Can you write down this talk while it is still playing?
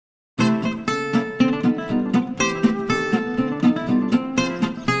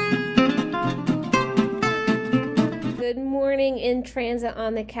morning in transit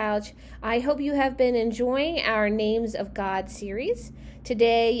on the couch. I hope you have been enjoying our Names of God series.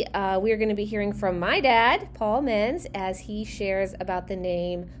 Today we are going to be hearing from my dad, Paul Menz, as he shares about the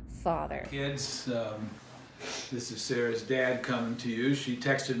name Father. Kids, this is Sarah's dad coming to you. She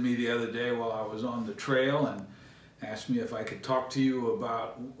texted me the other day while I was on the trail and asked me if I could talk to you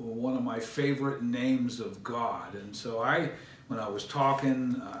about one of my favorite names of God. And so when I was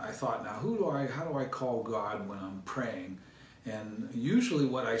talking, I thought, now how do I call God when I'm praying? And usually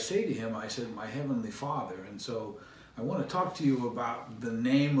what I say to him, I said, my Heavenly Father. And so I want to talk to you about the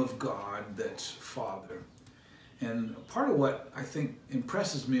name of God that's Father. And part of what I think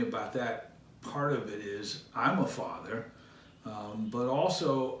impresses me about that part of it is I'm a father, but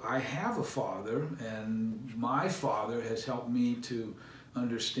also I have a father, and my father has helped me to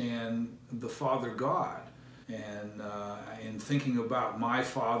understand the Father God. And in thinking about my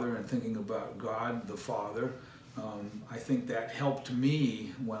father and thinking about God the Father, I think that helped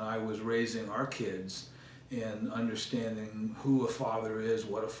me when I was raising our kids in understanding who a father is,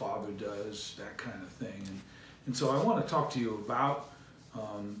 what a father does, that kind of thing. And so I want to talk to you about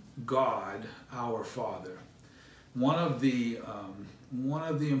God, our Father. One of the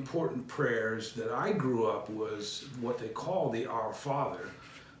important prayers that I grew up was what they call the Our Father.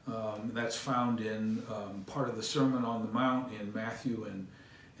 That's found in part of the Sermon on the Mount in Matthew and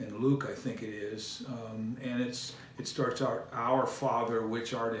Luke, I think it is. And it starts out, Our Father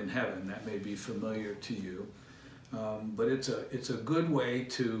which art in heaven. That may be familiar to you. But it's a good way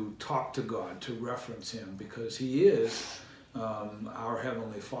to talk to God, to reference Him, because He is our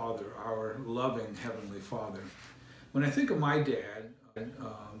Heavenly Father, our loving Heavenly Father. When I think of my dad,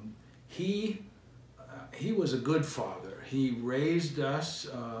 he was a good father. He raised us.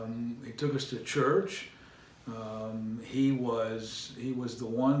 He took us to church. He was the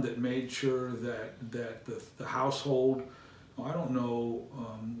one that made sure that the household,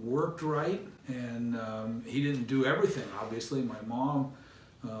 worked right. And he didn't do everything, obviously. My mom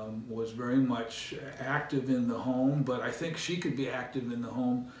was very much active in the home, but I think she could be active in the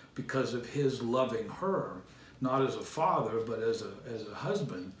home because of his loving her, not as a father, but as a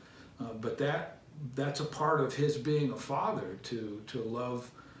husband. But that's a part of his being a father, to love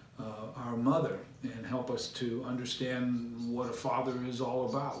our mother and help us to understand what a father is all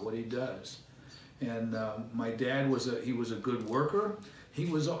about, what he does. And my dad was a good worker. He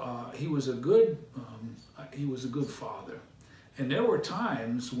was a good father. And there were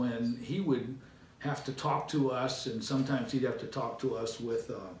times when he would have to talk to us, and sometimes he'd have to talk to us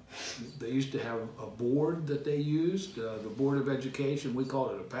with, they used to have a board that they used, the Board of Education. We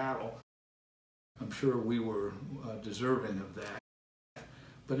called it a paddle. I'm sure we were deserving of that.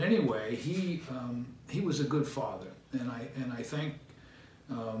 But anyway, he was a good father, and I thank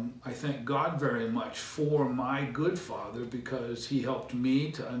God very much for my good father, because he helped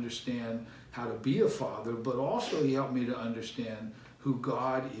me to understand how to be a father, but also he helped me to understand who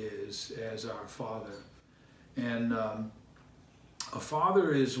God is as our Father. And a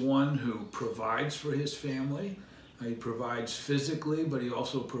father is one who provides for his family. He provides physically, but he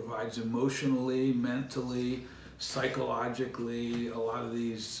also provides emotionally, mentally, psychologically, a lot of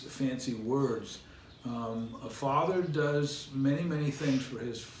these fancy words. A father does many, many things for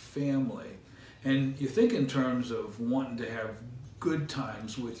his family. And you think in terms of wanting to have good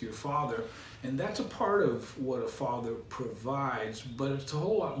times with your father, and that's a part of what a father provides, but it's a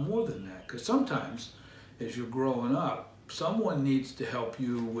whole lot more than that, because sometimes as you're growing up, someone needs to help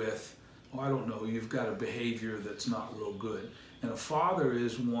you with, you've got a behavior that's not real good, and a father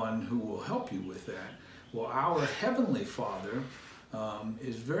is one who will help you with that. Well, our Heavenly Father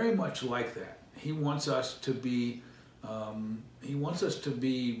is very much like that. He wants us to be, I don't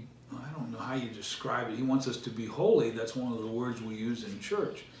know how you describe it. He wants us to be holy. That's one of the words we use in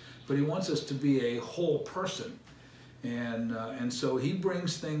church. But he wants us to be a whole person. And so he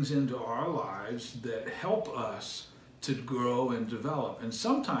brings things into our lives that help us to grow and develop. And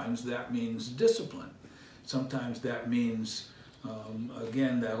sometimes that means discipline. Sometimes that means,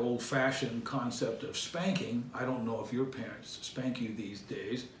 again, that old-fashioned concept of spanking. I don't know if your parents spank you these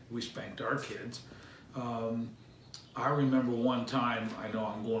days. We spanked our kids. I remember one time, I know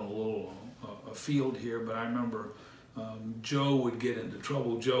I'm going a little afield here, but I remember Joe would get into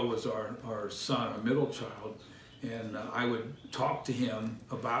trouble. Joe was our son, our middle child, and I would talk to him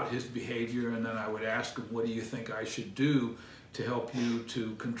about his behavior, and then I would ask him, what do you think I should do to help you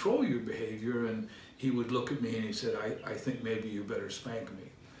to control your behavior? And he would look at me and he said, I think maybe you better spank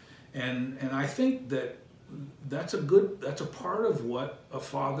me. And I think that's a part of what a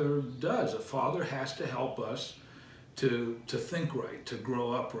father does. A father has to help us to think right, to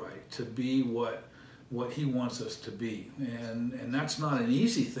grow up right, to be what what he wants us to be. And that's not an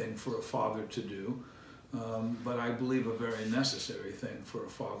easy thing for a father to do, but I believe a very necessary thing for a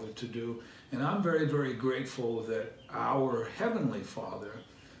father to do. And I'm very, very grateful that our Heavenly Father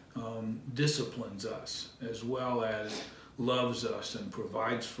disciplines us, as well as loves us and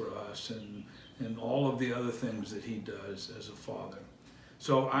provides for us, and all of the other things that he does as a father.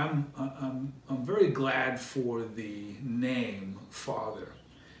 So I'm very glad for the name Father,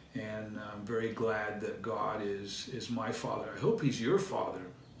 and I'm very glad that God is my Father. I hope he's your Father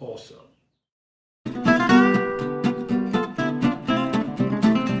also.